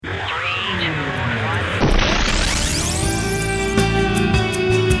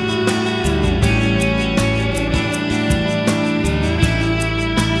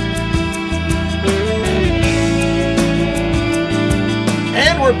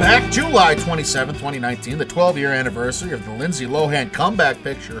back. July 27, 2019, the 12-year anniversary of the Lindsay Lohan comeback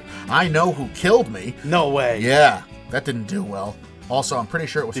picture, I Know Who Killed Me. No way. Yeah, that didn't do well. Also, I'm pretty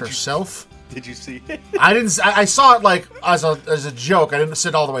sure it was herself. Did you see it? I saw it like as a joke. I didn't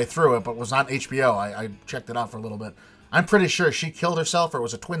sit all the way through it, but it was on HBO. I checked it out for a little bit. I'm pretty sure she killed herself, or it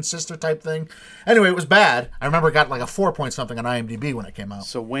was a twin sister type thing. Anyway, it was bad. I remember it got like a 4 point something on IMDb when it came out.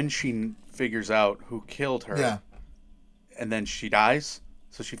 So when she figures out who killed her, Yeah. and then she dies,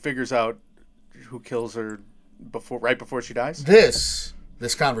 so she figures out who kills her right before she dies?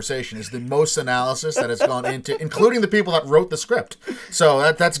 This conversation is the most analysis that has gone into, including the people that wrote the script.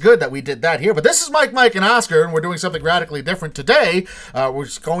 So that's good that we did that here. But this is Mike, and Oscar, and we're doing something radically different today. We're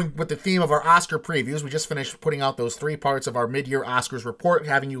just going with the theme of our Oscar previews. We just finished putting out those 3 parts of our mid-year Oscars report,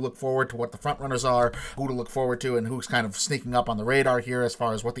 having you look forward to what the frontrunners are, who to look forward to, and who's kind of sneaking up on the radar here as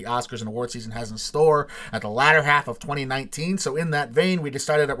far as what the Oscars and award season has in store at the latter half of 2019. So in that vein, we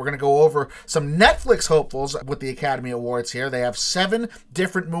decided that we're going to go over some Netflix hopefuls with the Academy Awards here. They have 7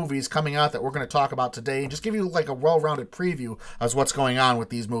 different movies coming out that we're going to talk about today and just give you like a well-rounded preview of what's going on with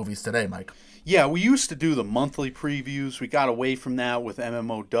these movies today, Mike. Yeah, we used to do the monthly previews. We got away from that with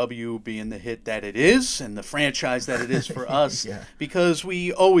MMOW being the hit that it is and the franchise that it is for us because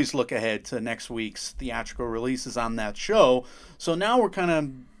we always look ahead to next week's theatrical releases on that show. So now we're kind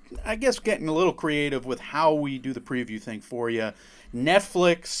of, I guess, getting a little creative with how we do the preview thing for you.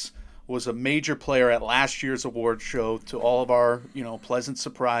 Netflix was a major player at last year's award show to all of our, pleasant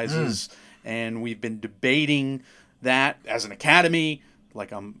surprises. And we've been debating that as an Academy,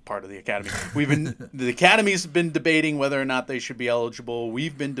 like I'm part of the Academy. The Academy's been debating whether or not they should be eligible.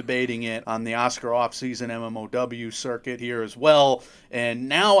 We've been debating it on the Oscar off-season MMOW circuit here as well. And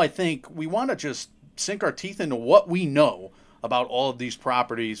now I think we want to just sink our teeth into what we know about all of these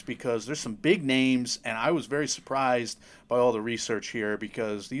properties because there's some big names, and I was very surprised by all the research here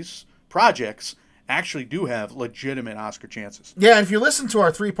because these projects actually do have legitimate Oscar chances. Yeah, and if you listen to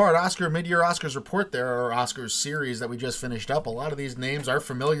our 3-part mid-year Oscars report there, or Oscars series that we just finished up, a lot of these names are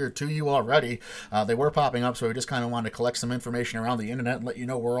familiar to you already. They were popping up, so we just kind of wanted to collect some information around the internet and let you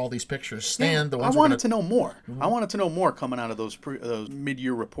know where all these pictures stand. I wanted to know more. I wanted to know more coming out of those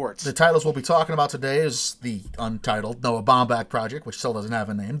mid-year reports. The titles we'll be talking about today is the untitled Noah Baumbach project, which still doesn't have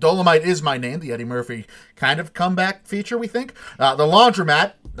a name. Dolomite Is My Name, the Eddie Murphy kind of comeback feature, we think. The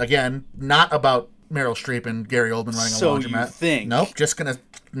Laundromat, again, not about Meryl Streep and Gary Oldman running a laundromat. So you think? Nope, just gonna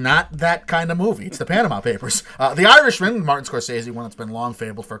not that kind of movie. It's the Panama Papers. The Irishman, Martin Scorsese, one that's been long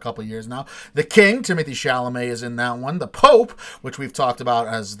fabled for a couple of years now. The King, Timothée Chalamet is in that one. The Pope, which we've talked about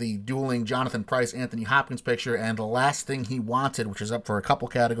as the dueling Jonathan Pryce, Anthony Hopkins picture, and The Last Thing He Wanted, which is up for a couple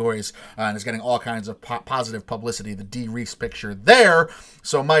categories and is getting all kinds of positive publicity. The Dee Reese picture there.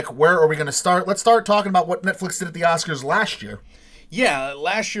 So, Mike, where are we going to start? Let's start talking about what Netflix did at the Oscars last year. Yeah,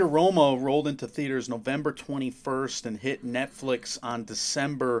 last year Roma rolled into theaters November 21st and hit Netflix on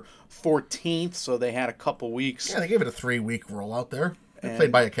December 14th, so they had a couple weeks. Yeah, they gave it a 3-week rollout there. They played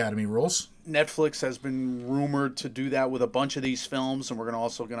by Academy rules. Netflix has been rumored to do that with a bunch of these films, and we're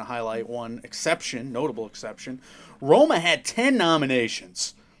also going to highlight one exception, notable exception. Roma had 10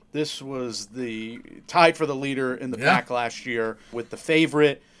 nominations. This was tied for the leader in the pack last year with The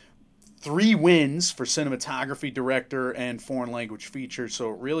Favorite. 3 wins for cinematography, director, and foreign language feature, so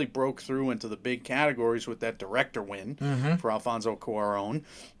it really broke through into the big categories with that director win for Alfonso Cuarón.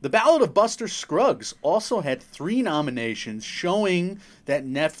 The Ballad of Buster Scruggs also had 3 nominations, showing that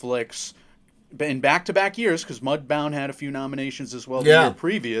Netflix, in back-to-back years, because Mudbound had a few nominations as well the year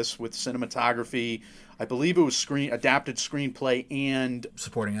previous with cinematography, I believe it was adapted screenplay and...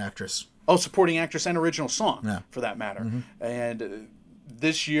 Supporting actress. Oh, supporting actress and original song, for that matter. And...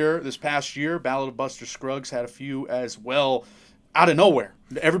 This past year, Ballad of Buster Scruggs had a few as well out of nowhere.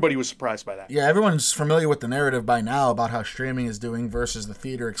 Everybody was surprised by that. Yeah, everyone's familiar with the narrative by now about how streaming is doing versus the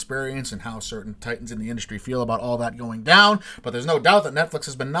theater experience and how certain titans in the industry feel about all that going down. But there's no doubt that Netflix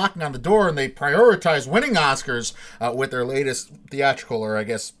has been knocking on the door, and they prioritize winning Oscars with their latest theatrical, or I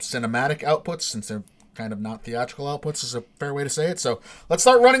guess cinematic outputs, since they're kind of not theatrical outputs is a fair way to say it. So let's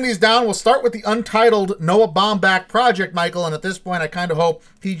start running these down. We'll start with the untitled Noah Baumbach project, Michael, and at this point I kind of hope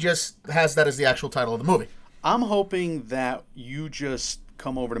he just has that as the actual title of the movie. I'm hoping that you just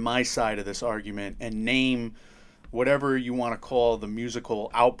come over to my side of this argument and name whatever you want to call the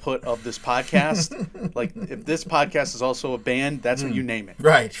musical output of this podcast. Like, if this podcast is also a band, that's what you name it.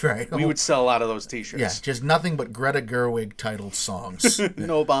 Right. We would sell a lot of those T-shirts. Yeah, just nothing but Greta Gerwig titled songs.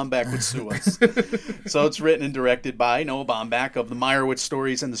 Noah Baumbach would sue us. So it's written and directed by Noah Baumbach of the Meyerowitz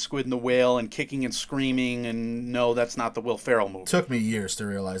Stories and The Squid and the Whale and Kicking and Screaming, and no, that's not the Will Ferrell movie. Took me years to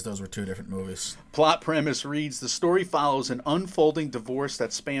realize those were two different movies. Plot premise reads, the story follows an unfolding divorce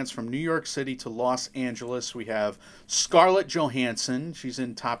that spans from New York City to Los Angeles. We have Scarlett Johansson. She's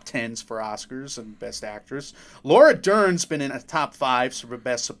in top 10s for Oscars and Best Actress. Laura Dern's been in a top 5s for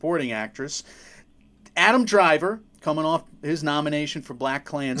Best Supporting Actress. Adam Driver, coming off his nomination for Black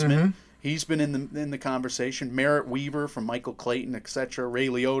Klansman. He's been in the conversation. Merritt Weaver from Michael Clayton, etc. Ray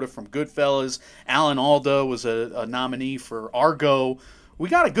Liotta from Goodfellas. Alan Alda was a nominee for Argo. We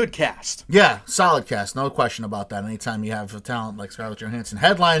got a good cast. Yeah, solid cast. No question about that. Anytime you have a talent like Scarlett Johansson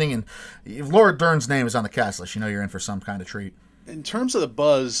headlining, and if Laura Dern's name is on the cast list, you know you're in for some kind of treat. In terms of the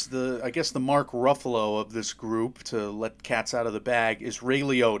buzz, I guess the Mark Ruffalo of this group, to let cats out of the bag, is Ray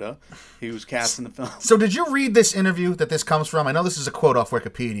Liotta. He was cast in the film. So did you read this interview that this comes from? I know this is a quote off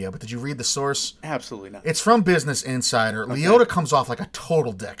Wikipedia, but did you read the source? Absolutely not. It's from Business Insider. Okay. Liotta comes off like a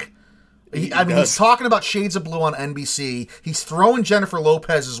total dick. He's talking about Shades of Blue on NBC. He's throwing Jennifer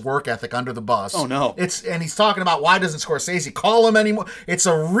Lopez's work ethic under the bus. Oh, no. And he's talking about why doesn't Scorsese call him anymore. It's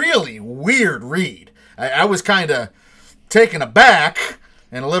a really weird read. I was kind of taken aback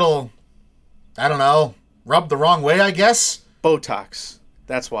and a little, I don't know, rubbed the wrong way, I guess. Botox.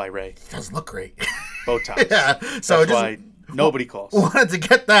 That's why, Ray. It doesn't look great. Botox. Yeah. So that's why nobody calls. Wanted to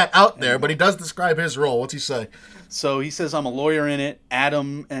get that out there, but he does describe his role. What's he say? So he says, I'm a lawyer in it.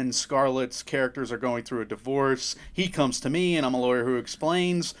 Adam and Scarlett's characters are going through a divorce. He comes to me, and I'm a lawyer who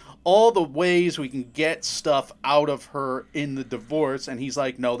explains all the ways we can get stuff out of her in the divorce. And he's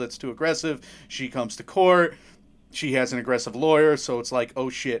like, no, that's too aggressive. She comes to court. She has an aggressive lawyer, so it's like, oh,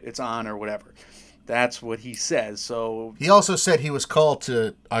 shit, it's on or whatever. That's what he says. So he also said he was called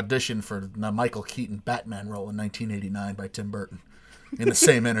to audition for the Michael Keaton Batman role in 1989 by Tim Burton. In the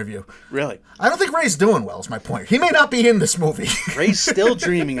same interview. Really? I don't think Ray's doing well, is my point. He may not be in this movie. Ray's still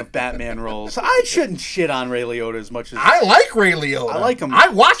dreaming of Batman roles. I shouldn't shit on Ray Liotta as much as... I like Ray Liotta. I like him. I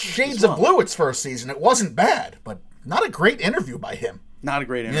watched Shades of Blue its first season. It wasn't bad, but not a great interview by him. Not a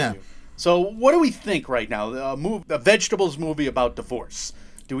great interview. Yeah. So what do we think right now? A Vegetables movie about divorce.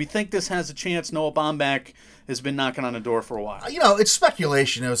 Do we think this has a chance? Noah Baumbach has been knocking on the door for a while. You know, it's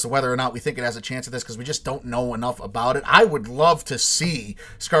speculation as to whether or not we think it has a chance at this because we just don't know enough about it. I would love to see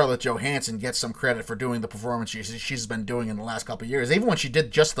Scarlett Johansson get some credit for doing the performance she's been doing in the last couple of years. Even when she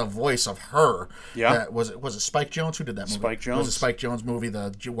did just the voice of her. Yeah. Was it Spike Jonze who did that movie? Spike Jonze. It was a Spike Jonze movie,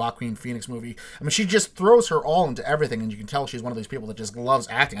 the Joaquin Phoenix movie. I mean, she just throws her all into everything, and you can tell she's one of these people that just loves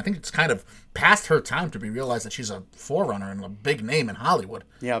acting. I think it's kind of past her time to be realized that she's a forerunner and a big name in Hollywood.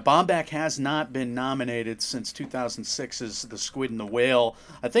 Yeah, Baumbach has not been nominated since 2006's The Squid and the Whale.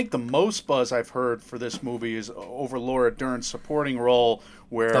 I think the most buzz I've heard for this movie is over Laura Dern's supporting role,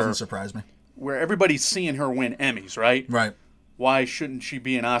 where doesn't surprise me. Where everybody's seeing her win Emmys, right? Right. Why shouldn't she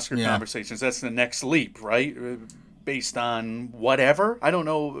be in Oscar conversations? That's the next leap, right? Based on whatever? I don't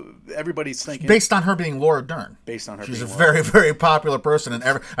know. Everybody's thinking... Based on her being Laura Dern. Based on her She's being a very, very popular person.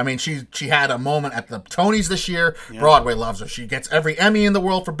 She had a moment at the Tonys this year. Yeah. Broadway loves her. She gets every Emmy in the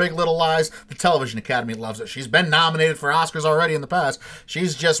world for Big Little Lies. The Television Academy loves her. She's been nominated for Oscars already in the past.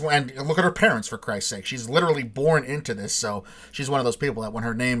 She's just... And look at her parents, for Christ's sake. She's literally born into this. So she's one of those people that when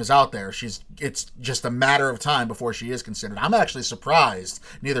her name is out there, it's just a matter of time before she is considered. I'm actually surprised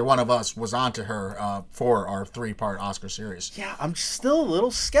neither one of us was onto her for our 3-part Oscar series. Yeah, I'm still a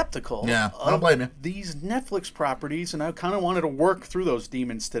little skeptical. Yeah, I don't blame you. These Netflix properties, and I kind of wanted to work through those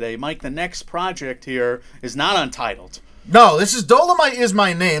demons today. Mike, the next project here is not Untitled. No, this is Dolomite Is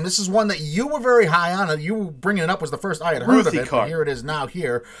My Name. This is one that you were very high on. You bringing it up was the first I had heard of it, but here it is now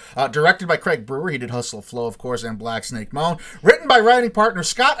here. Directed by Craig Brewer. He did Hustle Flow, of course, and Black Snake Moan. Written by writing partner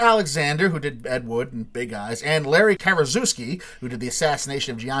Scott Alexander, who did Ed Wood and Big Eyes, and Larry Karaszewski, who did The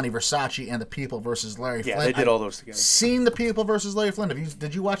Assassination of Gianni Versace and The People vs. Larry Flynn. Yeah, they did all those together. Seen The People vs. Larry Flynn.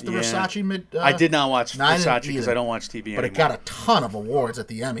 Did you watch the Versace? I did not watch Versace because I don't watch TV anymore. But it got a ton of awards at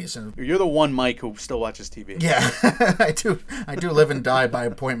the Emmys. And you're the one, Mike, who still watches TV. Yeah, I do live and die by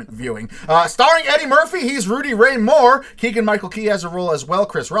appointment viewing. Starring Eddie Murphy, he's Rudy Ray Moore. Keegan-Michael Key has a role as well.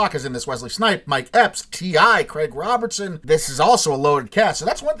 Chris Rock is in this. Wesley Snipes, Mike Epps, T.I., Craig Robertson. This is also a loaded cast. So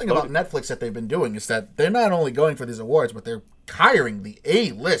that's one thing about Netflix that they've been doing is that they're not only going for these awards, but they're hiring the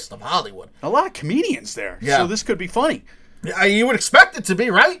A-list of Hollywood. A lot of comedians there. Yeah. So this could be funny. Yeah, you would expect it to be,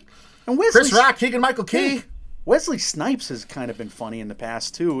 right? And Wesley Chris Rock, Keegan-Michael Key. Wesley Snipes has kind of been funny in the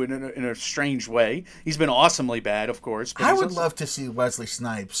past, too, in a strange way. He's been awesomely bad, of course. But I would love to see Wesley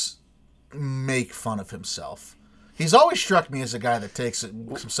Snipes make fun of himself. He's always struck me as a guy that takes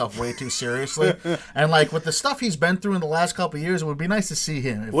himself way too seriously. And, like, with the stuff he's been through in the last couple of years, it would be nice to see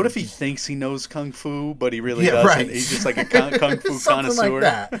him. What if he thinks he knows Kung Fu, but he really doesn't? Right. He's just like a Kung Fu Something connoisseur. Like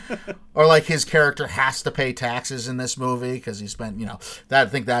that. Or, like, his character has to pay taxes in this movie because he spent, I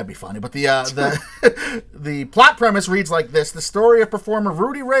think that'd be funny. But the plot premise reads like this. The story of performer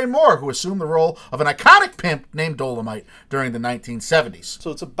Rudy Ray Moore, who assumed the role of an iconic pimp named Dolomite during the 1970s. So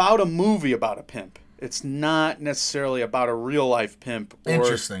it's about a movie about a pimp. It's not necessarily about a real-life pimp.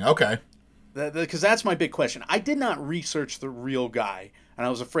 Interesting. Okay. Because that's my big question. I did not research the real guy, and I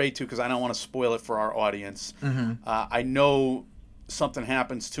was afraid to because I don't want to spoil it for our audience. Mm-hmm. I know something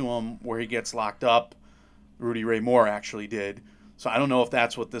happens to him where he gets locked up. Rudy Ray Moore actually did. So I don't know if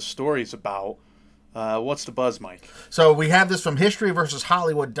that's what this story is about. What's the buzz, Mike? So we have this from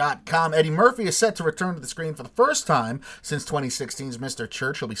historyversushollywood.com. Eddie Murphy is set to return to the screen for the first time since 2016's Mr.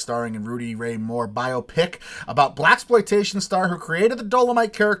 Church. He'll be starring in Rudy Ray Moore biopic about blaxploitation star who created the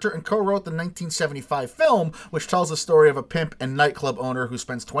Dolomite character and co-wrote the 1975 film, which tells the story of a pimp and nightclub owner who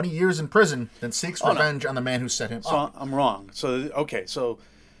spends 20 years in prison, then seeks revenge on the man who set him up. So I'm wrong. So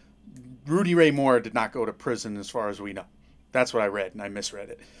Rudy Ray Moore did not go to prison as far as we know. That's what I read, and I misread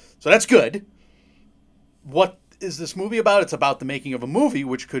it. So that's good. What is this movie about? It's about the making of a movie,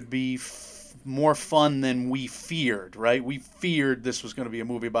 which could be more fun than we feared, right? We feared this was going to be a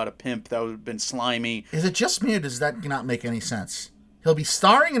movie about a pimp that would have been slimy. Is it just me, or does that not make any sense? He'll be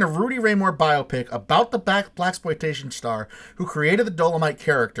starring in a Rudy Ray Moore biopic about the blaxploitation star who created the Dolomite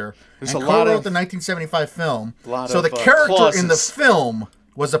character and co-wrote the 1975 film. So the character clauses in the film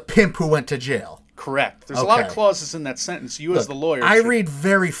was a pimp who went to jail. Correct. There's a lot of clauses in that sentence. You, as the lawyer, I read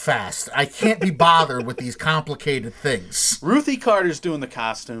very fast. I can't be bothered with these complicated things. Ruthie Carter's doing the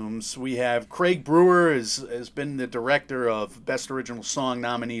costumes. We have Craig Brewer has been the director of Best Original Song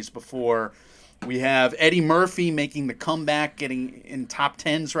nominees before. We have Eddie Murphy making the comeback, getting in top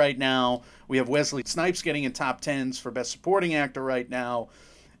 10s right now. We have Wesley Snipes getting in top 10s for Best Supporting Actor right now.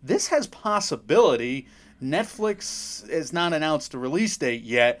 This has possibility. Netflix has not announced a release date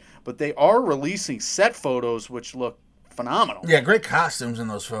yet, but they are releasing set photos which look phenomenal. Yeah, great costumes in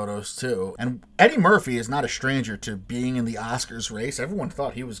those photos, too. And Eddie Murphy is not a stranger to being in the Oscars race. Everyone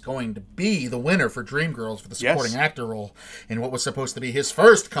thought he was going to be the winner for Dreamgirls for the supporting actor role in what was supposed to be his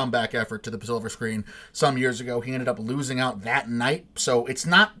first comeback effort to the silver screen some years ago. He ended up losing out that night, so it's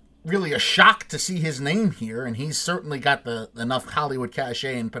not really a shock to see his name here, and he's certainly got enough Hollywood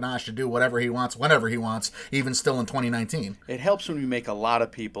cachet and panache to do whatever he wants, whenever he wants, even still in 2019. It helps when we make a lot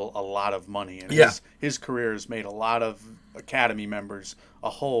of people a lot of money, and his career has made a lot of Academy members a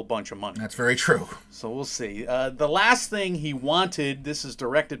whole bunch of money. That's very true. So we'll see. The last thing he wanted, this is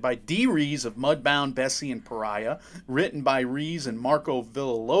directed by Dee Rees of Mudbound, Bessie, and Pariah, written by Rees and Marco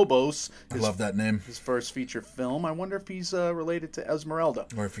Villalobos. I love that name. His first feature film. I wonder if he's related to Esmeralda.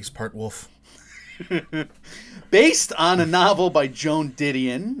 Or if he's part wolf. Based on a novel by Joan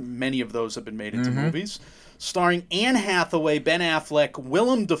Didion. Many of those have been made into movies. Starring Anne Hathaway, Ben Affleck,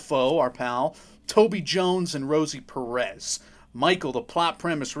 Willem Dafoe, our pal, Toby Jones, and Rosie Perez. Michael, the plot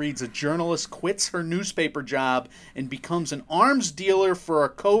premise reads: a journalist quits her newspaper job and becomes an arms dealer for a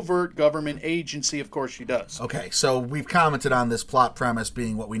covert government agency. Of course she does. Okay, so we've commented on this plot premise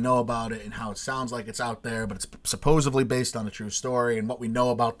being what we know about it and how it sounds like it's out there, but it's supposedly based on a true story, and what we know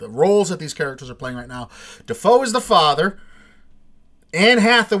about the roles that these characters are playing right now. Dafoe is the father. Anne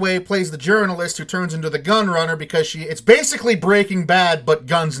Hathaway plays the journalist who turns into the gun runner because it's basically Breaking Bad, but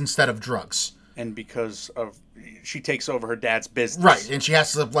guns instead of drugs. And because of she takes over her dad's business. Right, and she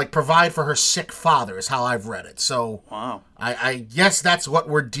has to provide for her sick father is how I've read it. So wow. I guess that's what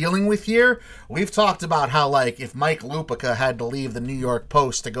we're dealing with here. We've talked about how if Mike Lupica had to leave the New York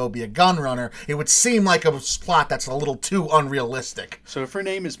Post to go be a gun runner, it would seem like a plot that's a little too unrealistic. So if her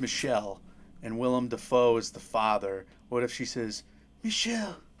name is Michelle and Willem Dafoe is the father, what if she says,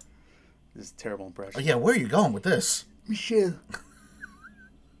 Michelle? This is a terrible impression. Oh, yeah, where are you going with this? Michelle.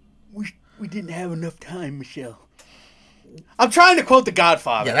 We didn't have enough time, Michelle. I'm trying to quote The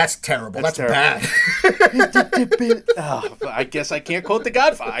Godfather. Yeah, that's terrible. That's terrible. Bad. I guess I can't quote The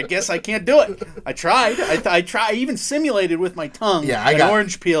Godfather. I guess I can't do it. I tried. I even simulated with my tongue an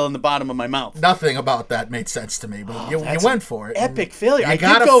orange peel in the bottom of my mouth. Nothing about that made sense to me, but you went for it. Epic failure. You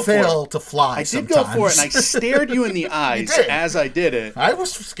gotta fail to fly I sometimes. did go for it, and I stared you in the eyes as I did it. I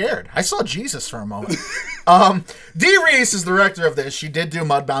was scared. I saw Jesus for a moment. Dee Rees is the director of this. She did do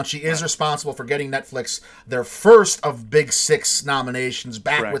Mudbound. She is responsible for getting Netflix their first of big big 6 nominations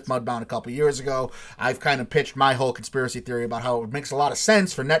back Correct. with Mudbound a couple years ago. I've kind of pitched my whole conspiracy theory about how it makes a lot of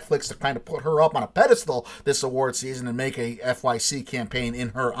sense for Netflix to kind of put her up on a pedestal this award season and make a FYC campaign in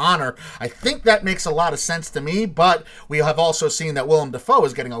her honor. I think that makes a lot of sense to me, but we have also seen that Willem Dafoe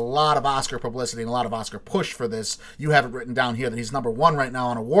is getting a lot of Oscar publicity and a lot of Oscar push for this. You have it written down here that he's number 1 right now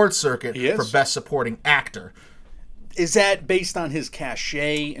on award circuit for Best Supporting Actor. Is that based on his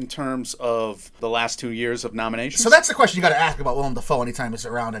cachet in terms of the last 2 years of nominations? So that's the question you got to ask about Willem Dafoe anytime he's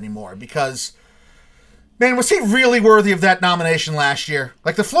around anymore, because, man, was he really worthy of that nomination last year?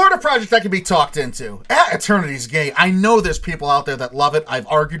 Like, the Florida Project I could be talked into. Eternity's Gay. I know there's people out there that love it. I've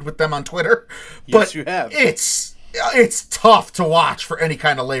argued with them on Twitter. Yes, you have. It's tough to watch for any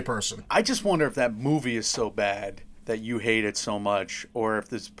kind of layperson. I just wonder if that movie is so bad that you hate it so much, or if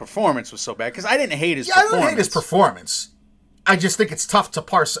this performance was so bad. Because I didn't hate his performance. I don't hate his performance. I just think it's tough to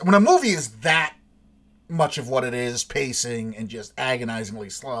parse. When a movie is that much of what it is, pacing and just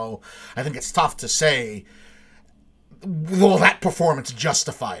agonizingly slow, I think it's tough to say, well, that performance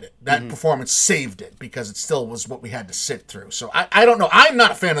justified it. That performance saved it, because it still was what we had to sit through. So I don't know. I'm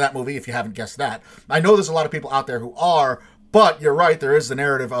not a fan of that movie, if you haven't guessed that. I know there's a lot of people out there who are, but you're right, there is the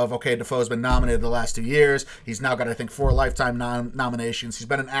narrative of, okay, Dafoe's been nominated the last 2 years. He's now got, I think, 4 Lifetime nominations. He's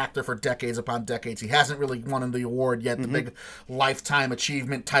been an actor for decades upon decades. He hasn't really won the award yet, the big Lifetime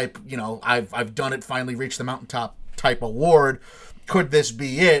Achievement type, I've done it, finally reached the mountaintop type award. Could this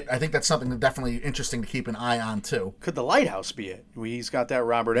be it? I think that's something that's definitely interesting to keep an eye on, too. Could The Lighthouse be it? He's got that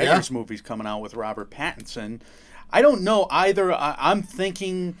Robert Eggers movies coming out with Robert Pattinson. I don't know either. I'm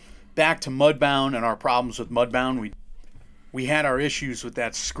thinking back to Mudbound and our problems with Mudbound. We had our issues with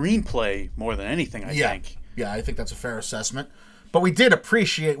that screenplay more than anything, I think. Yeah, I think that's a fair assessment. But we did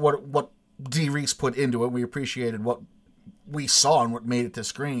appreciate what Dee Reese put into it. We appreciated what we saw and what made it to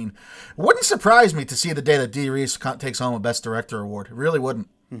screen. It wouldn't surprise me to see the day that Dee Reese takes home a Best Director award. It really wouldn't.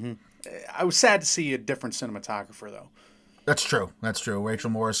 I was sad to see a different cinematographer, though. That's true. Rachel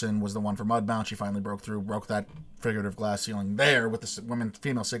Morrison was the one for Mudbound. She finally broke that figurative glass ceiling there with the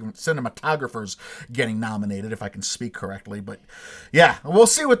female cinematographers getting nominated, if I can speak correctly. But yeah, we'll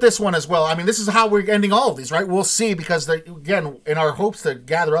see with this one as well. I mean, this is how we're ending all of these, right? We'll see, because again, in our hopes to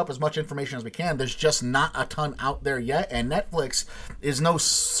gather up as much information as we can, there's just not a ton out there yet, and Netflix is no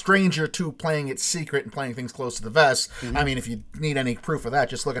stranger to playing it secret and playing things close to the vest. I mean, if you need any proof of that,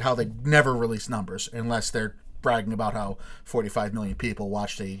 just look at how they never release numbers unless they're bragging about how 45 million people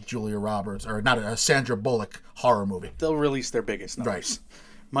watched a Julia Roberts, or not, a Sandra Bullock horror movie. They'll release their biggest numbers. Right.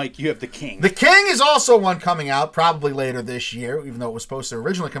 Mike, you have The King. The King is also one coming out probably later this year, even though it was supposed to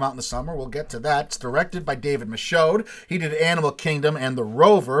originally come out in the summer. We'll get to that. It's directed by David Michôd. He did Animal Kingdom and The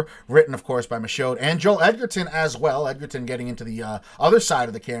Rover, written, of course, by Michôd and Joel Edgerton as well. Edgerton getting into the other side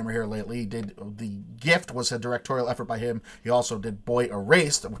of the camera here lately. He did The Gift, was a directorial effort by him. He also did Boy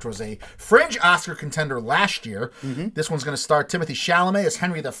Erased, which was a fringe Oscar contender last year. This one's going to star Timothée Chalamet as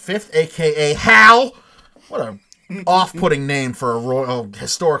Henry V, a.k.a. Hal. What a off-putting name for a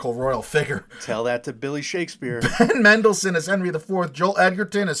historical royal figure. Tell that to Billy Shakespeare. Ben Mendelsohn as Henry IV, Joel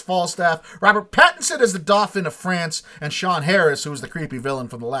Edgerton as Falstaff, Robert Pattinson as the Dauphin of France, and Sean Harris, who's the creepy villain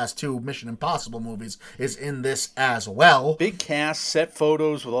from the last 2 Mission Impossible movies, is in this as well. Big cast, set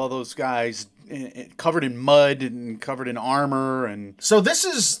photos with all those guys covered in mud and covered in armor. And so this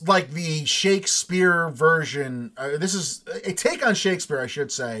is like the Shakespeare version. This is a take on Shakespeare, I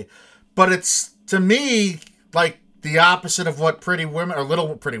should say, but it's, to me, like the opposite of what Pretty Women, or Little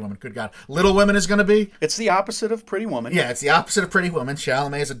Women is going to be. It's the opposite of Pretty Woman. Yeah, it's the opposite of Pretty Woman.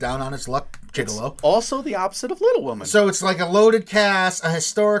 Chalamet is a down on his luck gigolo. It's also the opposite of Little Woman. So it's like a loaded cast, a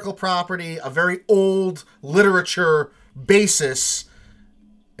historical property, a very old literature basis,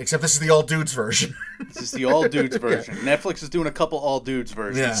 except this is the all dudes version. This is the all dudes version. Yeah. Netflix is doing a couple all dudes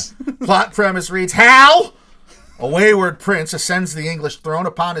versions. Yeah. Plot premise reads, Hal, a wayward prince, ascends the English throne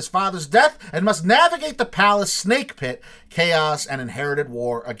upon his father's death and must navigate the palace snake pit, chaos, and inherited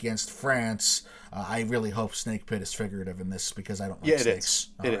war against France. I really hope snake pit is figurative in this, because I don't like snakes.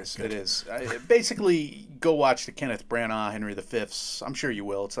 It is. Basically, go watch the Kenneth Branagh Henry V's. I'm sure you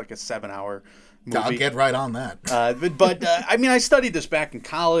will. It's like a 7-hour movie. I'll get right on that. But I mean, I studied this back in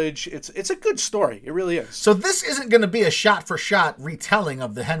college. It's a good story. It really is. So this isn't going to be a shot-for-shot retelling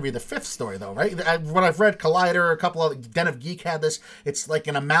of the Henry V story, though, right? What I've read, Collider, a couple of Den of Geek had this. It's like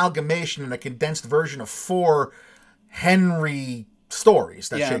an amalgamation and a condensed version of 4 Henry stories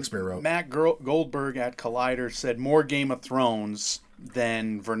that Shakespeare wrote. Matt Goldberg at Collider said more Game of Thrones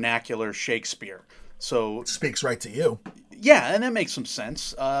than vernacular Shakespeare. So it speaks right to you. Yeah, and that makes some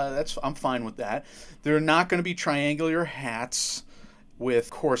sense. I'm fine with that. There are not going to be triangular hats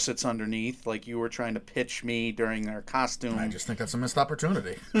with corsets underneath, like you were trying to pitch me during our costume. I just think that's a missed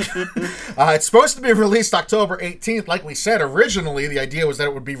opportunity. It's supposed to be released October 18th. Like we said, originally the idea was that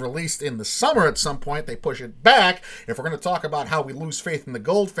it would be released in the summer at some point. They push it back. If we're going to talk about how we lose faith in the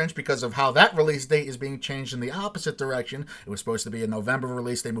Goldfinch because of how that release date is being changed in the opposite direction, it was supposed to be a November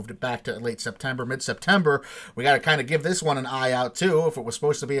release. They moved it back to late September, mid-September. We got to kind of give this one an eye out too. If it was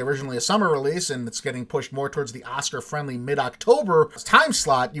supposed to be originally a summer release and it's getting pushed more towards the Oscar-friendly mid-October time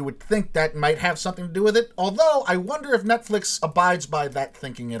slot, you would think that might have something to do with it. Although, I wonder if Netflix abides by that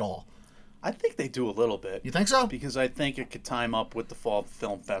thinking at all. I think they do a little bit. You think so? Because I think it could time up with the fall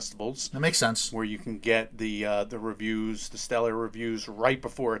film festivals. That makes sense. Where you can get the reviews, the stellar reviews, right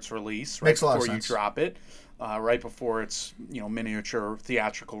before its release, right Makes a lot of before you sense. drop it, right before its miniature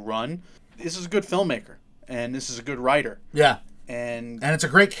theatrical run. This is a good filmmaker, and this is a good writer. Yeah. And it's a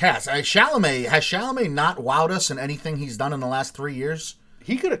great cast. Has Chalamet not wowed us in anything he's done in the last 3 years?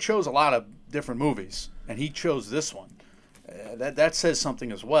 He could have chose a lot of different movies, and he chose this one. That says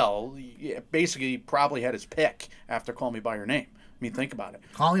something as well. Basically, he probably had his pick after Call Me By Your Name. I mean, think about it.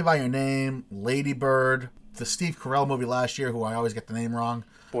 Call Me By Your Name, Lady Bird, the Steve Carell movie last year, who I always get the name wrong.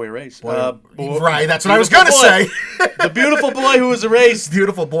 Boy Erased. Right, that's what I was going to say. The beautiful boy who was erased.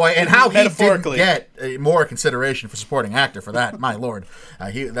 Beautiful boy, and how he didn't get more consideration for supporting actor for that. My lord,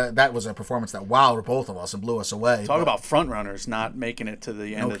 that was a performance that wowed both of us and blew us away. Talk about frontrunners not making it to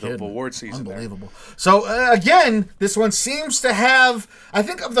the end of the award season. Unbelievable. There. So again, this one seems to have. I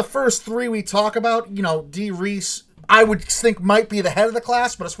think of the first three we talk about, Dee Reese, I would think might be the head of the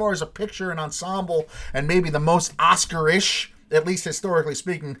class, but as far as a picture and ensemble, and maybe the most Oscar-ish, at least historically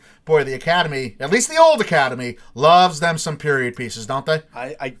speaking, boy, the Academy, at least the old Academy, loves them some period pieces, don't they?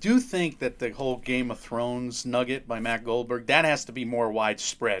 I do think that the whole Game of Thrones nugget by Matt Goldberg, that has to be more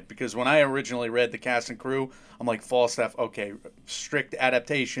widespread, because when I originally read the cast and crew, I'm like, Falstaff, okay, strict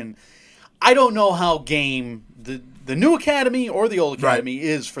adaptation. I don't know how game the new Academy or the old Academy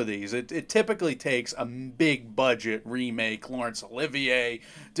is for these. It typically takes a big budget remake, Laurence Olivier,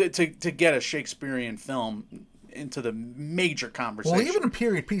 to get a Shakespearean film into the major conversation. Well, even in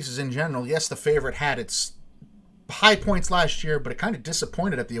period pieces in general, yes, The Favorite had its high points last year, but it kind of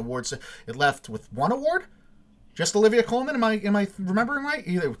disappointed at the awards. It left with one award? Just Olivia Colman? Am I remembering right?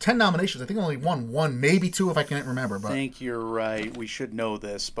 Either 10 nominations. I think only won one, maybe two if I can't remember. But I think you're right. We should know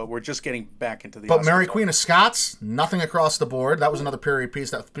this, but we're just getting back into the But Mary Queen of Scots, nothing across the board. That was another period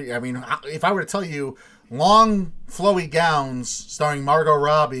piece. If I were to tell you long, flowy gowns starring Margot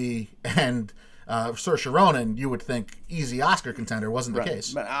Robbie and Saoirse Ronan, you would think easy Oscar contender. Wasn't the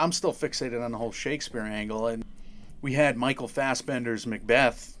case. But I'm still fixated on the whole Shakespeare angle, and we had Michael Fassbender's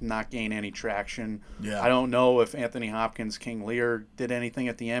Macbeth not gain any traction. Yeah. I don't know if Anthony Hopkins' King Lear did anything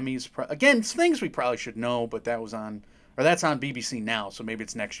at the Emmys. Again, it's things we probably should know, but that's on BBC Now, so maybe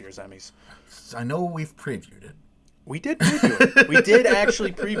it's next year's Emmys. I know we've previewed it. We did preview it. We did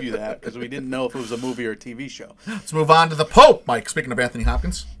actually preview that because we didn't know if it was a movie or a TV show. Let's move on to The Pope, Mike, speaking of Anthony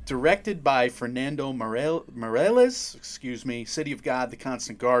Hopkins. Directed by Fernando Meirelles, City of God, The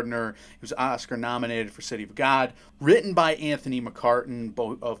Constant Gardener. He was Oscar nominated for City of God. Written by Anthony McCartan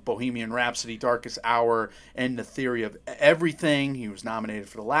of Bohemian Rhapsody, Darkest Hour, and The Theory of Everything. He was nominated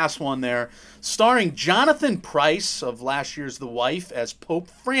for the last one there. Starring Jonathan Pryce of last year's The Wife as Pope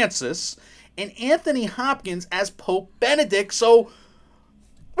Francis, and Anthony Hopkins as Pope Benedict. So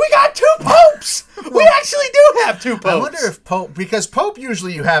we got two popes! We actually do have two popes! I wonder if because Pope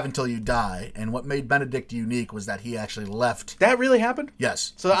usually you have until you die, and what made Benedict unique was that he actually left. That really happened?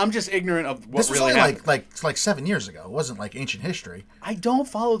 Yes. So I'm just ignorant of what really happened. This was like 7 years ago. It wasn't like ancient history. I don't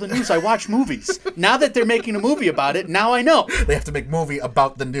follow the news. I watch movies. Now that they're making a movie about it, now I know. They have to make a movie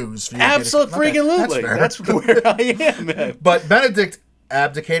about the news. For you Absolutely. That's where I am, man. But Benedict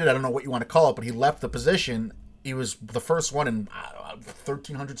abdicated. I don't know what you want to call it, but he left the position. He was the first one in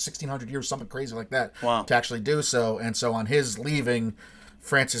 1,300, 1,600 years, something crazy like that, to actually do so. And so on his leaving,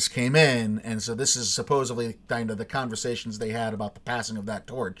 Francis came in, and so this is supposedly kind of the conversations they had about the passing of that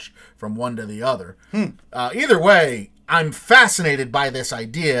torch from one to the other. Either way, I'm fascinated by this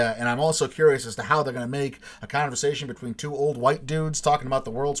idea, and I'm also curious as to how they're going to make a conversation between two old white dudes talking about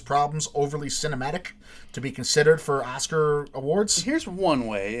the world's problems overly cinematic to be considered for Oscar awards. Here's one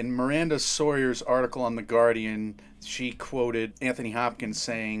way. In Miranda Sawyer's article on The Guardian, she quoted Anthony Hopkins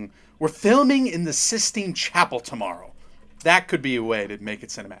saying, "We're filming in the Sistine Chapel tomorrow." That could be a way to make it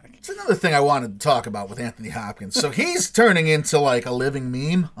cinematic. It's another thing I wanted to talk about with Anthony Hopkins. So he's turning into like a living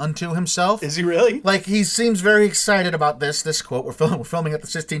meme unto himself. Is he really? Like he seems very excited about this quote. We're filming at the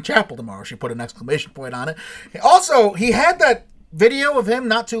Sistine Chapel tomorrow. She put an exclamation point on it. Also, he had that video of him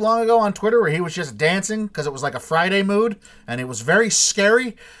not too long ago on Twitter where he was just dancing because it was like a Friday mood, and it was very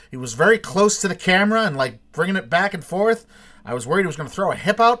scary. He was very close to the camera and like bringing it back and forth. I was worried he was going to throw a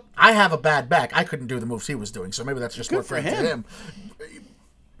hip out. I have a bad back. I couldn't do the moves he was doing, so maybe that's just good for him.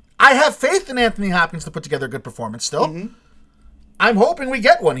 I have faith in Anthony Hopkins to put together a good performance still. Mm-hmm. I'm hoping we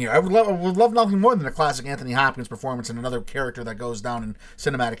get one here. I would love nothing more than a classic Anthony Hopkins performance and another character that goes down in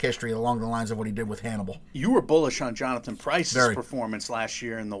cinematic history along the lines of what he did with Hannibal. You were bullish on Jonathan Pryce's performance last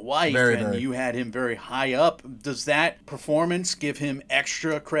year in The Wife, and you had him very high up. Does that performance give him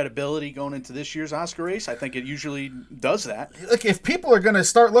extra credibility going into this year's Oscar race? I think it usually does that. Look, if people are going to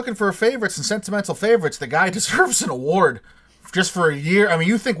start looking for favorites and sentimental favorites, the guy deserves an award. Just for a year. I mean,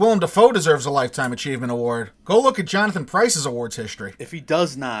 you think Willem Dafoe deserves a Lifetime Achievement Award. Go look at Jonathan Pryce's awards history. If he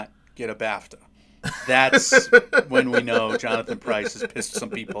does not get a BAFTA, that's when we know Jonathan Pryce has pissed some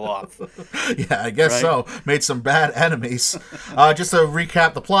people off. Yeah, I guess so. Made some bad enemies. Just to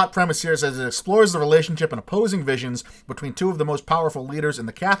recap, the plot premise here says it explores the relationship and opposing visions between two of the most powerful leaders in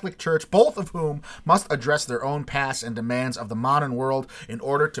the Catholic Church, both of whom must address their own past and demands of the modern world in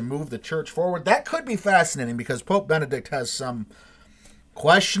order to move the church forward. That could be fascinating because Pope Benedict has some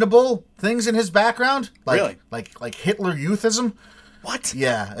questionable things in his background. Really? Like Hitler Youthism. What?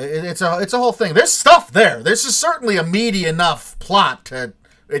 Yeah, it's a whole thing. There's stuff there. This is certainly a meaty enough plot to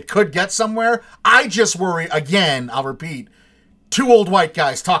it could get somewhere. I just worry, again, I'll repeat, two old white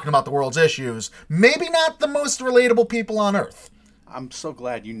guys talking about the world's issues. Maybe not the most relatable people on earth. I'm so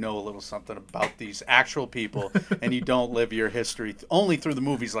glad you know a little something about these actual people and you don't live your history only through the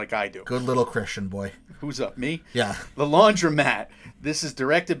movies like I do. Good little Christian boy. Who's up, me? Yeah. The Laundromat. This is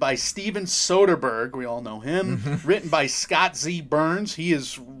directed by Steven Soderbergh. We all know him. Mm-hmm. Written by Scott Z. Burns. He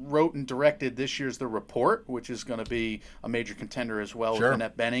has wrote and directed this year's The Report, which is going to be a major contender as well with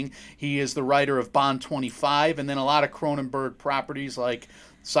Annette Bening. He is the writer of Bond 25 and then a lot of Cronenberg properties like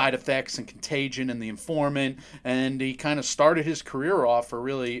Side Effects and Contagion and The Informant, and he kind of started his career off, or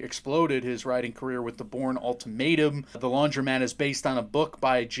really exploded his writing career with The Bourne Ultimatum. The Laundromat is based on a book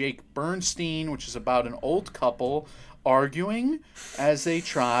by Jake Bernstein, which is about an old couple arguing as they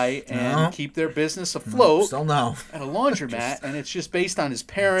try and keep their business afloat still no. at a laundromat, and it's just based on his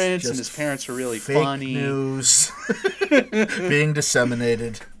parents, and his parents are really fake funny. News being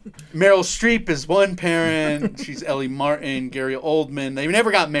disseminated. Meryl Streep is one parent. She's Ellie Martin. Gary Oldman. They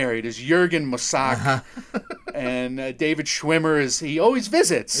never got married. Is Jürgen Mossack. Uh-huh. And David Schwimmer he always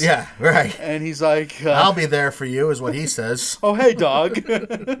visits. Yeah, right. And he's like... I'll be there for you, is what he says. Oh, hey, dog.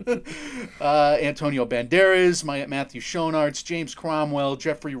 Antonio Banderas, Matthew Schoenaerts, James Cromwell,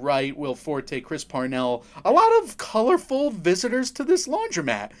 Jeffrey Wright, Will Forte, Chris Parnell. A lot of colorful visitors to this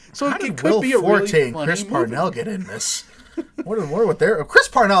laundromat. So How it did could Will be a Forte really and funny Chris movie. Parnell get in this? What they're Chris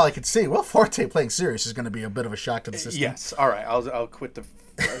Parnell I could see. Will Forte playing serious is going to be a bit of a shock to the system. Yes. All right. I'll quit the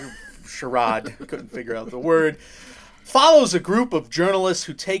charade. Couldn't figure out the word. Follows a group of journalists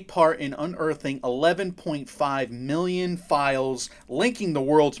who take part in unearthing 11.5 million files linking the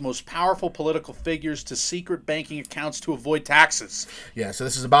world's most powerful political figures to secret banking accounts to avoid taxes. Yeah, so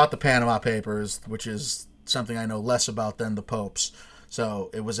this is about the Panama Papers, which is something I know less about than the Popes. So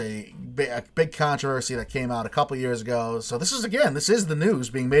it was a big controversy that came out a couple years ago. So this is the news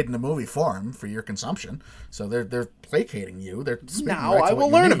being made in a movie form for your consumption. So they're placating you. Now I will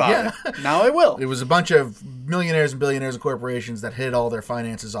learn about it. Now I will. It was a bunch of millionaires and billionaires and corporations that hid all their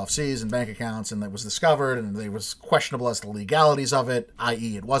finances off seas and bank accounts, and that was discovered, and it was questionable as to the legalities of it,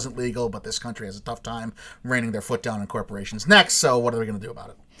 i.e. it wasn't legal, but this country has a tough time reining their foot down on corporations next, so what are they going to do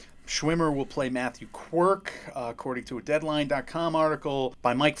about it? Schwimmer will play Matthew Quirk, according to a Deadline.com article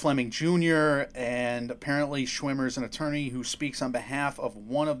by Mike Fleming Jr., and apparently Schwimmer is an attorney who speaks on behalf of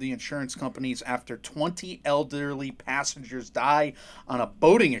one of the insurance companies after 20 elderly passengers die on a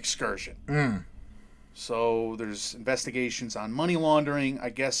boating excursion. So there's investigations on money laundering. I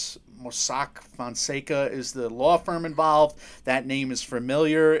guess Mossack Fonseca is the law firm involved. That name is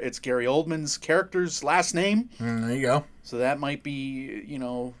familiar. It's Gary Oldman's character's last name. There you go. So that might be,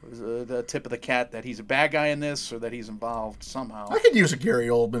 the tip of the cat that he's a bad guy in this or that he's involved somehow. I could use a Gary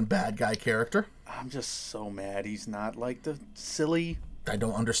Oldman bad guy character. I'm just so mad he's not like the silly... I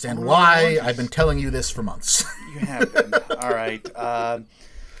don't understand why. I've been telling you this for months. You have been. All right. I'm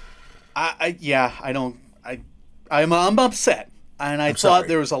upset. And I thought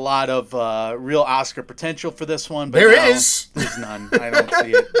there was a lot of real Oscar potential for this one. But there is. There's none. I don't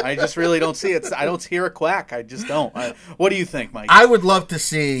see it. I just really don't see it. I don't hear a quack. I just don't. What do you think, Mike? I would love to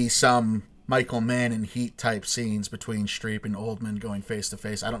see some Michael Mann and Heat type scenes between Streep and Oldman going face to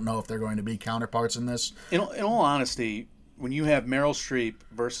face. I don't know if they're going to be counterparts in this. In all honesty, when you have Meryl Streep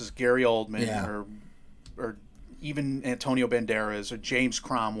versus Gary Oldman or even Antonio Banderas or James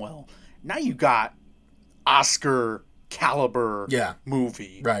Cromwell. Now you got Oscar caliber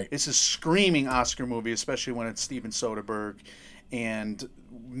movie. Right. It's a screaming Oscar movie, especially when it's Steven Soderbergh. And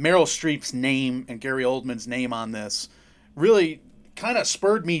Meryl Streep's name and Gary Oldman's name on this really kind of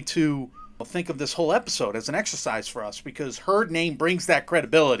spurred me to think of this whole episode as an exercise for us, because her name brings that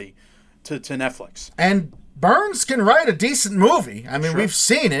credibility to Netflix. And Burns can write a decent movie. I mean, we've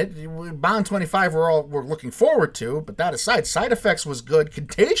seen it. Bond 25 we're looking forward to, but that aside, Side Effects was good.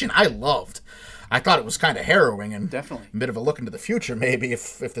 Contagion I loved. I thought it was kind of harrowing and definitely a bit of a look into the future, maybe,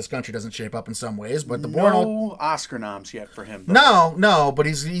 if this country doesn't shape up in some ways. But no Oscar noms yet for him, though. No, but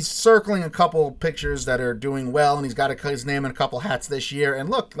he's circling a couple pictures that are doing well, and he's got his name in a couple hats this year. And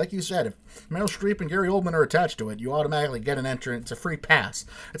look, like you said, if Meryl Streep and Gary Oldman are attached to it, you automatically get an entrance. It's a free pass.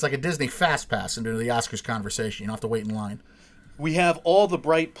 It's like a Disney fast pass into the Oscars conversation. You don't have to wait in line. We have All the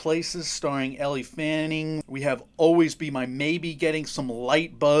Bright Places starring Ellie Fanning. We have Always Be My Maybe getting some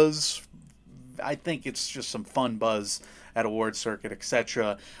light buzz. I think it's just some fun buzz at award circuit,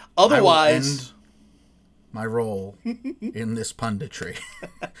 etc. Otherwise, I will end my role in this punditry.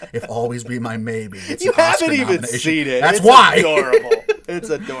 If Always Be My Maybe. It's you haven't even seen it. That's it's why. Adorable. It's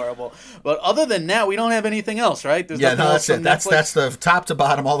adorable. But other than that, we don't have anything else, right? There's that's it. That's the top to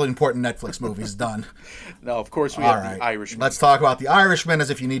bottom, all the important Netflix movies done. No, of course we have The Irishman. Let's talk about The Irishman,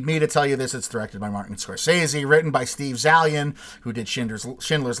 as if you need me to tell you this. It's directed by Martin Scorsese, written by Steve Zalian, who did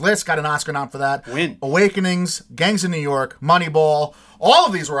Schindler's List, got an Oscar nom for that. Win. Awakenings, Gangs of New York, Moneyball. All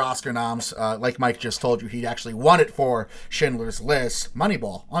of these were Oscar noms. Like Mike just told you, he actually won it for Schindler's List.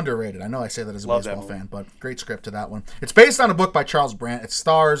 Moneyball, underrated. I know I say that as a baseball fan, but great script to that one. It's based on a book by Charles Brandt. It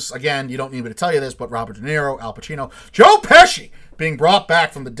stars, again, you don't need me to tell you this, but Robert De Niro, Al Pacino, Joe Pesci being brought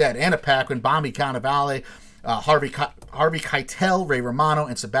back from the dead, Anna Paquin, Bambi Cannavale, Harvey Keitel, Ray Romano,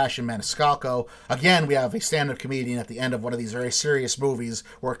 and Sebastian Maniscalco. Again, we have a stand-up comedian at the end of one of these very serious movies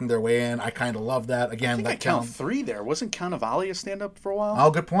working their way in. I kind of love that. Again, I count three there. Wasn't Cannavale a stand-up for a while?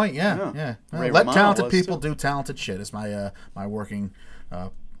 Oh, good point. Yeah. Well, let talented people do talented shit is my my working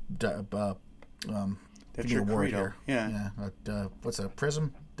that's your credo. Yeah. What's a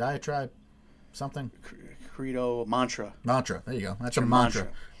prism? Diatribe? Something? Credo, mantra. There you go. That's a mantra.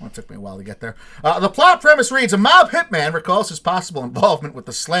 Well, it took me a while to get there. The plot premise reads, a mob hitman recalls his possible involvement with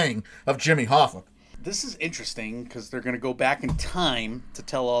the slaying of Jimmy Hoffa. This is interesting because they're going to go back in time to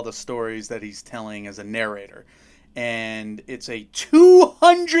tell all the stories that he's telling as a narrator. And it's a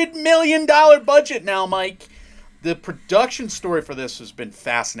 $200 million budget now, Mike. The production story for this has been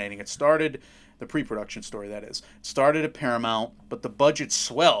fascinating. It started... The pre-production story, that is. It started at Paramount, but the budget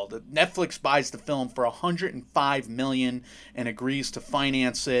swelled. Netflix buys the film for $105 million and agrees to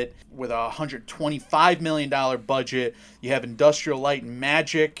finance it with a $125 million budget. You have Industrial Light and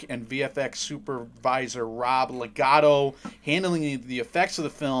Magic and VFX supervisor Rob Legato handling the effects of the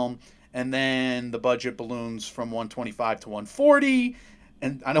film, and then the budget balloons from $125 to $140.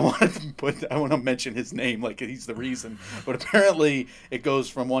 And I don't want to mention his name like he's the reason, but apparently it goes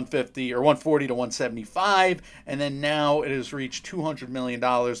from 150 or 140 to 175, and then now it has reached $200 million,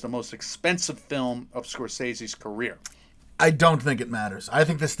 the most expensive film of Scorsese's career. I don't think it matters. I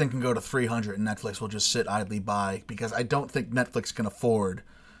think this thing can go to 300 and Netflix will just sit idly by, because I don't think Netflix can afford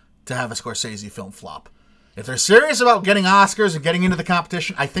to have a Scorsese film flop. If they're serious about getting Oscars and getting into the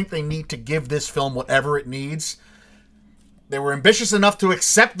competition, I think they need to give this film whatever it needs. They were ambitious enough to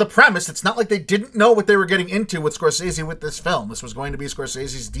accept the premise. It's not like they didn't know what they were getting into with Scorsese with this film. This was going to be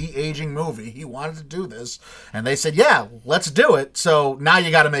Scorsese's de-aging movie. He wanted to do this. And they said, yeah, let's do it. So now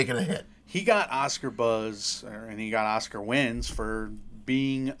you got to make it a hit. He got Oscar buzz, and he got Oscar wins for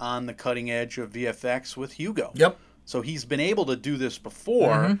being on the cutting edge of VFX with Hugo. Yep. So he's been able to do this before.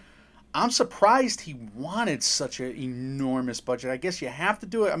 Mm-hmm. I'm surprised he wanted such an enormous budget. I guess you have to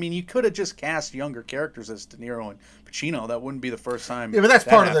do it. I mean, you could have just cast younger characters as De Niro and Pacino. That wouldn't be the first time. Yeah, but that's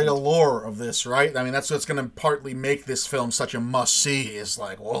part of the allure of this, right? I mean, that's what's going to partly make this film such a must-see. Is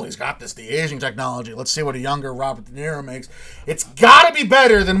like, well, he's got this de-aging technology. Let's see what a younger Robert De Niro makes. It's got to be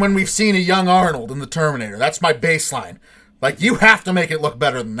better than when we've seen a young Arnold in The Terminator. That's my baseline. Like, you have to make it look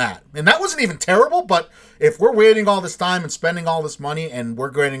better than that. And that wasn't even terrible, but if we're waiting all this time and spending all this money and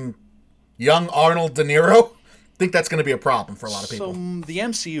we're getting young Arnold De Niro, I think that's going to be a problem for a lot of people. So the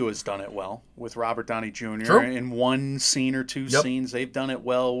MCU has done it well with Robert Downey Jr. True. In one scene or two scenes. They've done it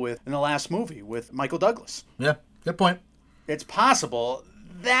well in the last movie with Michael Douglas. Yeah, good point. It's possible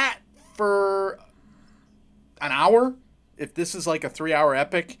that for an hour, if this is like a 3-hour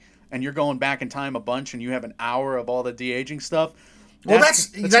epic and you're going back in time a bunch and you have an hour of all the de-aging stuff, that's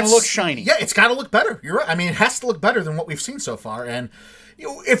going to look shiny. Yeah, it's got to look better. You're right. I mean, it has to look better than what we've seen so far. And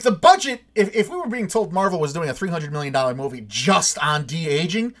if the budget, if we were being told Marvel was doing a $300 million movie just on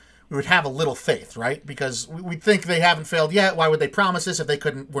de-aging, we would have a little faith, right? Because we'd think they haven't failed yet. Why would they promise this if they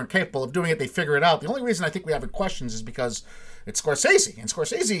weren't capable of doing it? They figure it out. The only reason I think we have questions is because it's Scorsese. And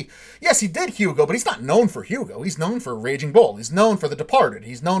Scorsese, yes, he did Hugo, but he's not known for Hugo. He's known for Raging Bull. He's known for The Departed.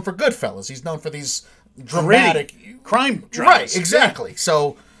 He's known for Goodfellas. He's known for these dramatic crime dramas. Right, exactly.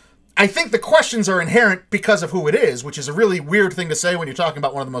 So I think the questions are inherent because of who it is, which is a really weird thing to say when you're talking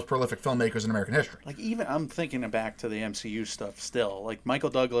about one of the most prolific filmmakers in American history. Like, even I'm thinking back to the MCU stuff still. Like, Michael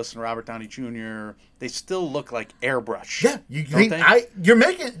Douglas and Robert Downey Jr., they still look like airbrush. Yeah, you're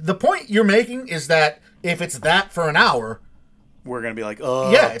making the point you're making is that if it's that for an hour, we're gonna be like,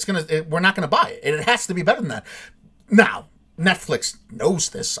 yeah, we're not gonna buy it. It has to be better than that. Now, Netflix knows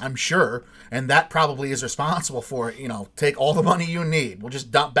this, I'm sure, and that probably is responsible for it. Take all the money you need. We'll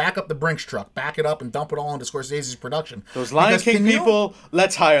just back up the Brinks truck, back it up, and dump it all into Scorsese's production. Those Lion King people,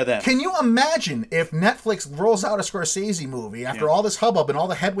 let's hire them. Can you imagine if Netflix rolls out a Scorsese movie after all this hubbub and all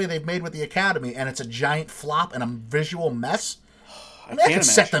the headway they've made with the Academy, and it's a giant flop and a visual mess? That could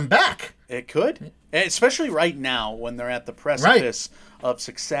set them back. It could, especially right now when they're at the precipice of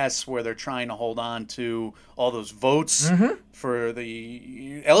success, where they're trying to hold on to all those votes for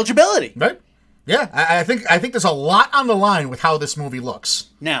the eligibility. Right. Yeah, I think there's a lot on the line with how this movie looks.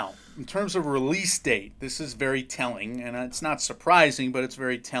 Now, in terms of release date, this is very telling, and it's not surprising, but it's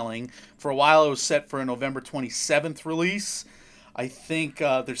very telling. For a while, it was set for a November 27th release. I think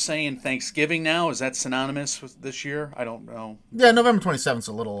they're saying Thanksgiving now. Is that synonymous with this year? I don't know. Yeah, November 27th is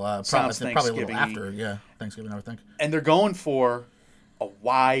a little, probably a little after, Thanksgiving, I would think. And they're going for a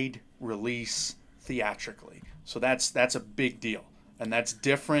wide release theatrically. So that's a big deal. And that's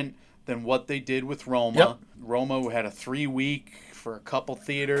different than what they did with Roma. Yep. Roma had a 3-week for a couple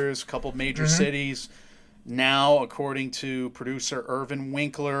theaters, couple major cities. Now, according to producer Irvin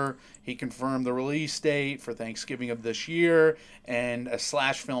Winkler, he confirmed the release date for Thanksgiving of this year, and a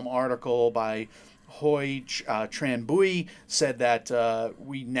Slash Film article by Hoy Tran Bui said that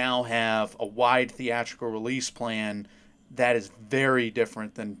we now have a wide theatrical release plan that is very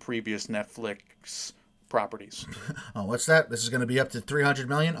different than previous Netflix properties. Oh, what's that? This is going to be up to $300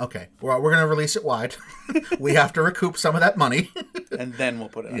 million? Okay. We're going to release it wide. We have to recoup some of that money. And then we'll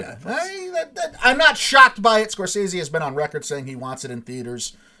put it on Netflix. I'm not shocked by it. Scorsese has been on record saying he wants it in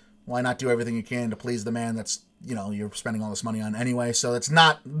theaters. Why not do everything you can to please the man that's, you're spending all this money on anyway? So it's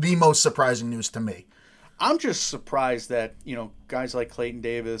not the most surprising news to me. I'm just surprised that, guys like Clayton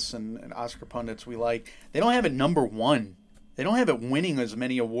Davis and Oscar pundits we like, they don't have it number one. They don't have it winning as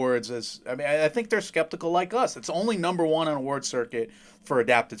many awards as... I think they're skeptical like us. It's only number one on award circuit for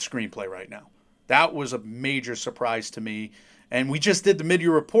adapted screenplay right now. That was a major surprise to me. And we just did the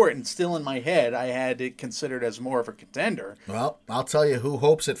mid-year report, and still in my head, I had it considered as more of a contender. Well, I'll tell you who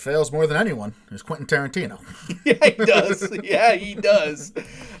hopes it fails more than anyone is Quentin Tarantino. Yeah, he does. Yeah, he does.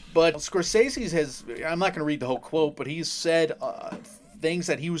 But Scorsese's has... I'm not going to read the whole quote, but he's said things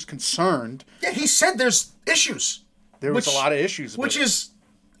that he was concerned. Yeah, he said there's issues. There was a lot of issues. Which is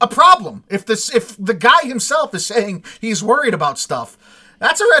a problem. If the guy himself is saying he's worried about stuff,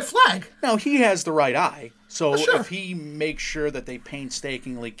 that's a red flag. Now, he has the right eye. So sure. If he makes sure that they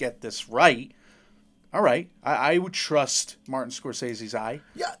painstakingly get this right, all right, I would trust Martin Scorsese's eye.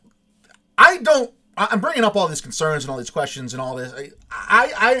 Yeah, I'm bringing up all these concerns and all these questions and all this.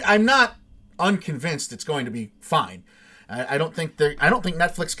 I'm not unconvinced it's going to be fine. I don't think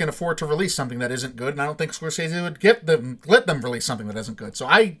Netflix can afford to release something that isn't good, and I don't think Scorsese would let them release something that isn't good. So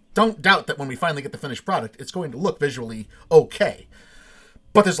I don't doubt that when we finally get the finished product, it's going to look visually okay.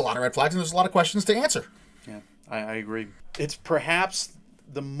 But there's a lot of red flags and there's a lot of questions to answer. Yeah, I agree. It's perhaps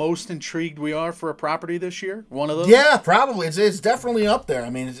the most intrigued we are for a property this year? One of those? Yeah, probably. It's definitely up there. I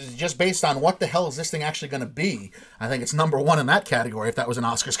mean, it's just based on what the hell is this thing actually going to be. I think it's number one in that category, if that was an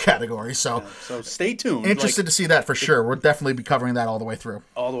Oscars category. So stay tuned. Interested to see that for sure. We'll definitely be covering that all the way through.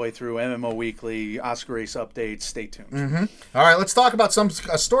 All the way through. MMO Weekly, Oscar Race updates. Stay tuned. Mm-hmm. All right, let's talk about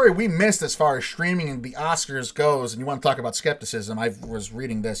a story we missed as far as streaming and the Oscars goes. And you want to talk about skepticism. I was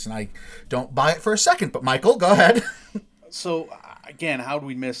reading this, and I don't buy it for a second. But, Michael, go ahead. So, again, how do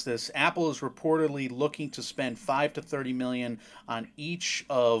we miss this? Apple is reportedly looking to spend $5 to $30 million on each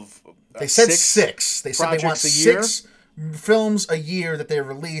of they said six. They said they want 6 films a year that they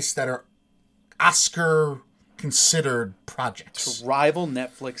release that are Oscar-considered projects. To rival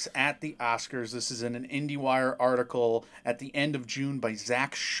Netflix at the Oscars. This is in an IndieWire article at the end of June by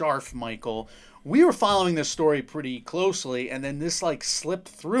Zach Sharf, Michael, we were following this story pretty closely, and then this like slipped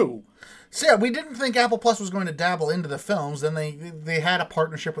through. So yeah, we didn't think Apple Plus was going to dabble into the films. Then they had a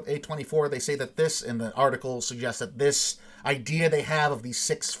partnership with A24. They say that this, in the article, suggests that this idea they have of these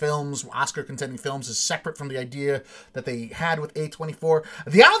 6 films, Oscar-contending films, is separate from the idea that they had with A24.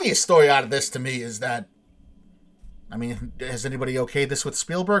 The obvious story out of this to me is that, I mean, has anybody okayed this with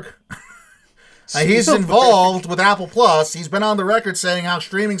Spielberg? He's involved with Apple Plus. He's been on the record saying how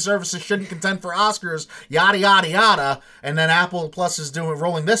streaming services shouldn't contend for Oscars, yada, yada, yada. And then Apple Plus is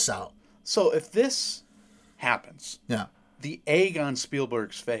rolling this out. So if this happens, yeah, the egg on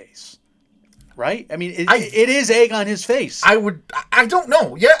Spielberg's face, right? I mean, it is egg on his face. I don't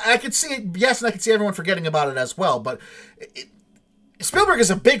know. Yeah, I could see it. Yes, and I could see everyone forgetting about it as well. But Spielberg is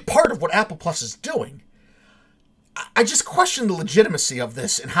a big part of what Apple Plus is doing. I just question the legitimacy of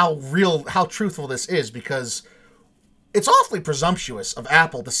this and how truthful this is, because it's awfully presumptuous of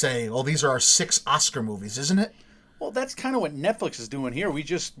Apple to say, "Oh, these are our 6 Oscar movies," isn't it? Well, that's kind of what Netflix is doing here. We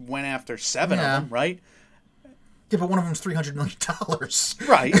just went after 7 of them, right? Yeah, but one of them's $300 million.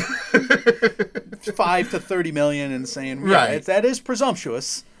 Right. 5 to 30 million, and saying, yeah, right. That is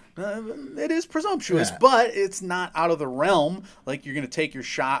presumptuous. It is presumptuous, but it's not out of the realm. Like, you're going to take your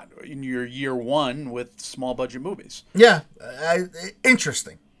shot in your year 1 with small budget movies. Yeah,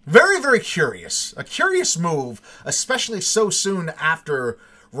 interesting. Very, very curious. A curious move, especially so soon after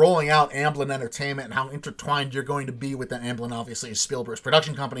rolling out Amblin Entertainment, and how intertwined you're going to be with that. Amblin obviously is Spielberg's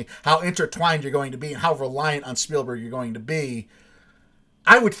production company. How intertwined you're going to be and how reliant on Spielberg you're going to be.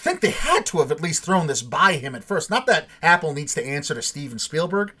 I would think they had to have at least thrown this by him at first. Not that Apple needs to answer to Steven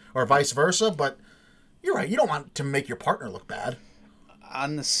Spielberg or vice versa, but you're right. You don't want to make your partner look bad.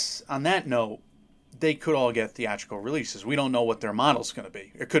 On that note, they could all get theatrical releases. We don't know what their model's going to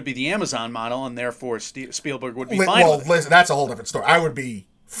be. It could be the Amazon model, and therefore Spielberg would be fine with it. Listen, that's a whole different story. I would be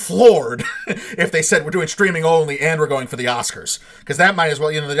floored if they said we're doing streaming only and we're going for the Oscars, because that might as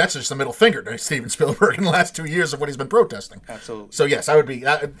well, that's just a middle finger to Steven Spielberg in the last 2 years of what he's been protesting. Absolutely. So yes, I would be.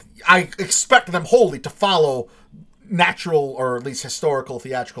 I expect them wholly to follow natural or at least historical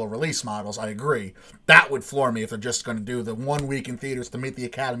theatrical release models. I agree. That would floor me if they're just going to do the 1 week in theaters to meet the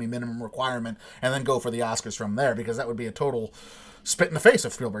Academy minimum requirement and then go for the Oscars from there, because that would be a total spit in the face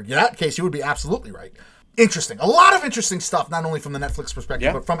of Spielberg. In that case, you would be absolutely right. Interesting. A lot of interesting stuff, not only from the Netflix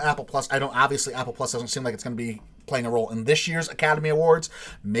perspective, but from Apple Plus. Obviously, Apple Plus doesn't seem like it's going to be playing a role in this year's Academy Awards.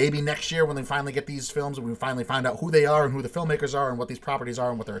 Maybe next year when they finally get these films and we finally find out who they are and who the filmmakers are and what these properties are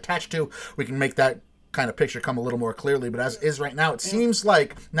and what they're attached to, we can make that kind of picture come a little more clearly. But as is right now, it seems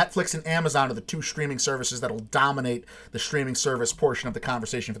like Netflix and Amazon are the 2 streaming services that will dominate the streaming service portion of the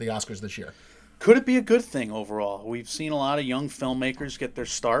conversation for the Oscars this year. Could it be a good thing overall? We've seen a lot of young filmmakers get their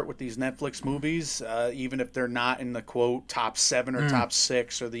start with these Netflix movies, even if they're not in the, quote, top 7 or top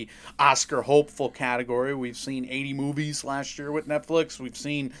 6 or the Oscar hopeful category. We've seen 80 movies last year with Netflix. We've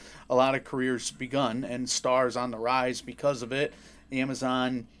seen a lot of careers begun and stars on the rise because of it.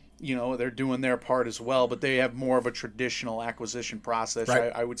 Amazon, they're doing their part as well, but they have more of a traditional acquisition process,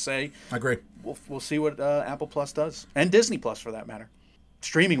 right. I would say. I agree. We'll see what Apple Plus does, and Disney Plus for that matter.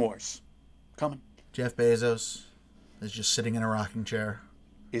 Streaming wars. Coming. Jeff Bezos is just sitting in a rocking chair.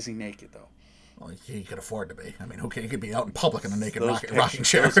 Is he naked, though? Well, he could afford to be. I mean, he could be out in public in a naked rocking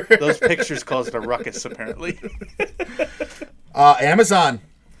chair. Those pictures caused a ruckus, apparently. Amazon,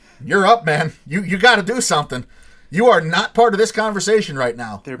 you're up, man. You got to do something. You are not part of this conversation right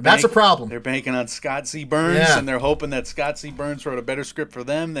now. That's a problem. They're banking on Scott C. Burns, and they're hoping that Scott C. Burns wrote a better script for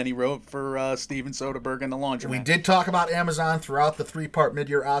them than he wrote for Steven Soderbergh and The Laundromat. We did talk about Amazon throughout the 3-part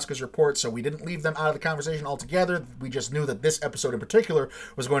mid-year Oscars report, so we didn't leave them out of the conversation altogether. We just knew that this episode in particular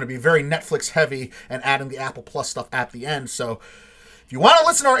was going to be very Netflix-heavy and adding the Apple Plus stuff at the end. So if you want to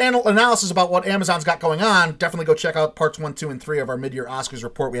listen to our analysis about what Amazon's got going on, definitely go check out parts 1, 2, and 3 of our mid-year Oscars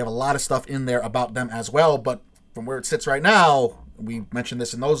report. We have a lot of stuff in there about them as well, but from where it sits right now, we mentioned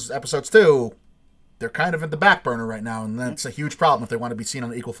this in those episodes too, they're kind of in the back burner right now, and that's a huge problem if they want to be seen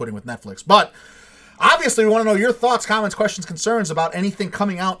on an equal footing with Netflix. But obviously, we want to know your thoughts, comments, questions, concerns about anything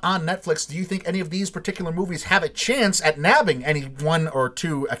coming out on Netflix. Do you think any of these particular movies have a chance at nabbing any 1 or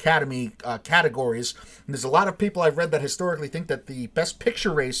 2 Academy categories? And there's a lot of people I've read that historically think that the Best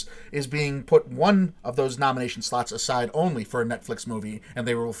Picture race is being put 1 of those nomination slots aside only for a Netflix movie, and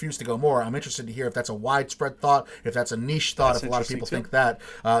they will refuse to go more. I'm interested to hear if that's a widespread thought, if that's a niche thought, if a lot of people think that.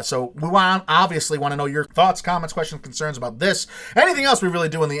 So we obviously want to know your thoughts, comments, questions, concerns about this. Anything else we really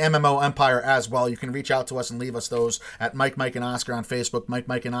do in the MMO empire as well, you can can reach out to us and leave us those at Mike and Oscar on Facebook,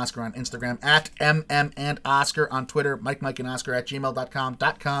 Mike and Oscar on Instagram, at and Oscar on Twitter, Mike and Oscar at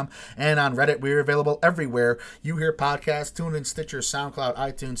gmail.com, and on Reddit. We're available everywhere you hear podcasts, TuneIn, Stitcher, SoundCloud,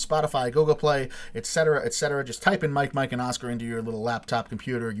 iTunes, Spotify, Google Play, etc., etc. Just type in Mike and Oscar into your little laptop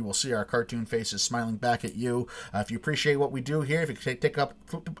computer. You will see our cartoon faces smiling back at you. If you appreciate what we do here, if you could take up,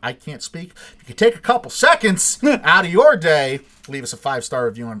 I can't speak. If you could take a couple seconds out of your day, leave us a 5-star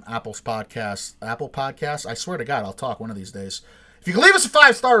review on Apple Podcasts. I swear to God, I'll talk one of these days. If you can leave us a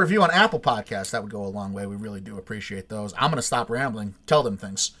 5-star review on Apple Podcasts, that would go a long way. We really do appreciate those. I'm going to stop rambling. Tell them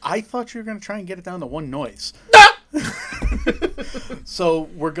things. I thought you were going to try and get it down to one noise. So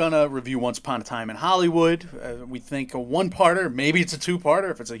we're going to review Once Upon a Time in Hollywood. We think a one-parter, maybe it's a two-parter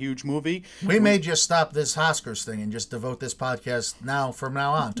if it's a huge movie. We may just stop this Oscars thing and just devote this podcast from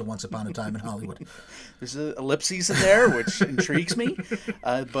now on to Once Upon a Time in Hollywood. There's ellipses in there, which intrigues me.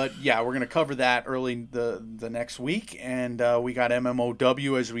 But yeah, we're going to cover that early the next week. And we got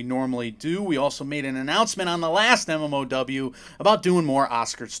MMOW as we normally do. We also made an announcement on the last MMOW about doing more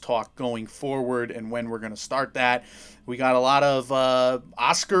Oscars talk going forward and when we're going to start that. We got a lot of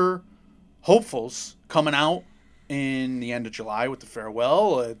Oscar hopefuls coming out in the end of July with The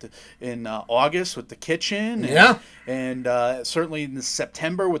Farewell, in August with The Kitchen, and certainly in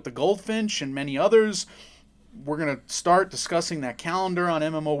September with The Goldfinch and many others. We're going to start discussing that calendar on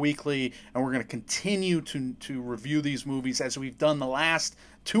MMO Weekly, and we're going to continue to review these movies as we've done the last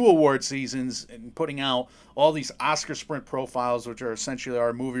 2 award seasons and putting out all these Oscar Sprint profiles, which are essentially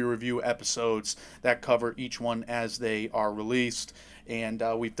our movie review episodes that cover each one as they are released. And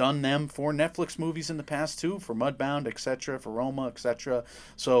we've done them for Netflix movies in the past, too, for Mudbound, etc., for Roma, etc.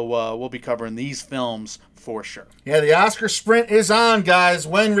 So we'll be covering these films for sure. Yeah, the Oscar Sprint is on, guys.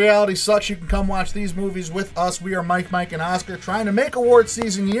 When reality sucks, you can come watch these movies with us. We are Mike, and Oscar, trying to make award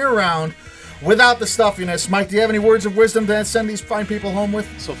season year-round without the stuffiness. Mike, do you have any words of wisdom to send these fine people home with?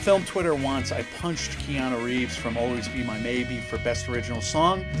 So Film Twitter wants I punched Keanu Reeves from Always Be My Maybe for Best Original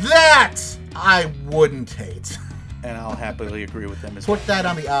Song. That I wouldn't hate. And I'll happily agree with them as well. Put that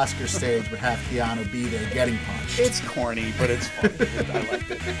on the Oscar stage, but have Keanu be there getting punched. It's corny, but it's funny. I liked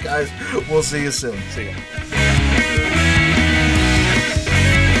it. Guys, we'll see you soon. See ya.